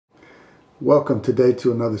Welcome today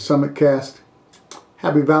to another Summit Cast.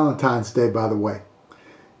 Happy Valentine's Day, by the way.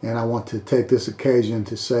 And I want to take this occasion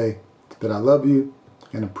to say that I love you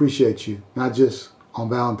and appreciate you, not just on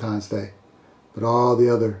Valentine's Day, but all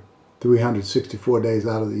the other 364 days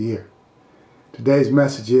out of the year. Today's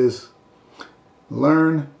message is,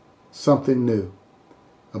 learn something new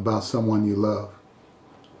about someone you love.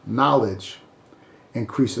 Knowledge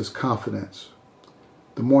increases confidence.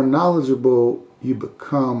 The more knowledgeable you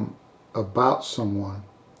become about someone,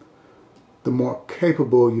 the more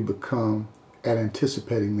capable you become at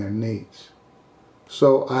anticipating their needs.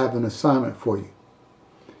 So I have an assignment for you.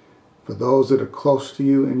 For those that are close to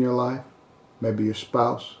you in your life, maybe your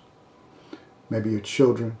spouse, maybe your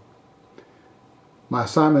children, my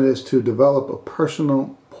assignment is to develop a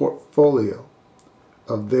personal portfolio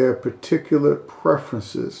of their particular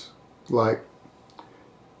preferences, like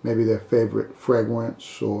maybe their favorite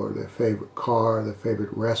fragrance or their favorite car, their favorite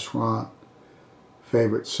restaurant,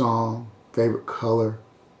 favorite song, favorite color,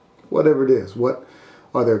 whatever it is. What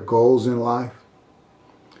are their goals in life?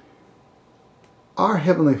 Our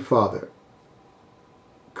Heavenly Father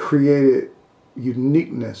created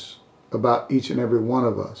uniqueness about each and every one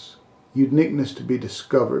of us. Uniqueness to be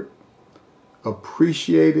discovered,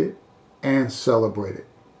 appreciated, and celebrated.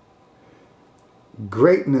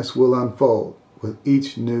 Greatness will unfold with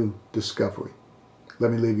each new discovery. Let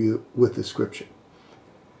me leave you with the scripture.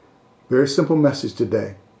 Very simple message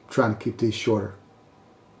today. I'm trying to keep these shorter.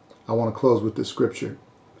 I want to close with the scripture.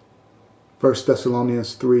 1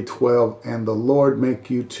 Thessalonians 3:12, and the Lord make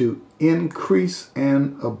you to increase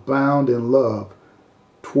and abound in love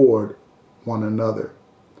toward one another.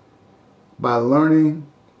 By learning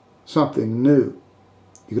something new.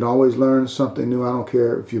 You can always learn something new. I don't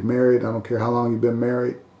care if you're married. I don't care how long you've been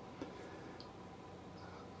married.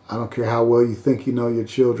 I don't care how well you think you know your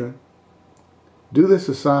children. Do this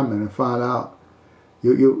assignment and find out.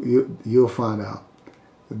 You'll find out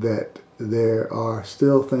that there are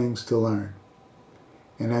still things to learn.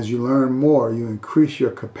 And as you learn more, you increase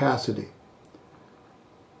your capacity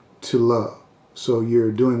to love. So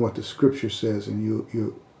you're doing what the scripture says, and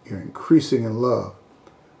you're increasing in love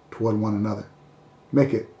toward one another.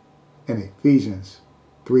 Make it in Ephesians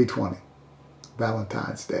 3:20,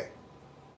 Valentine's Day.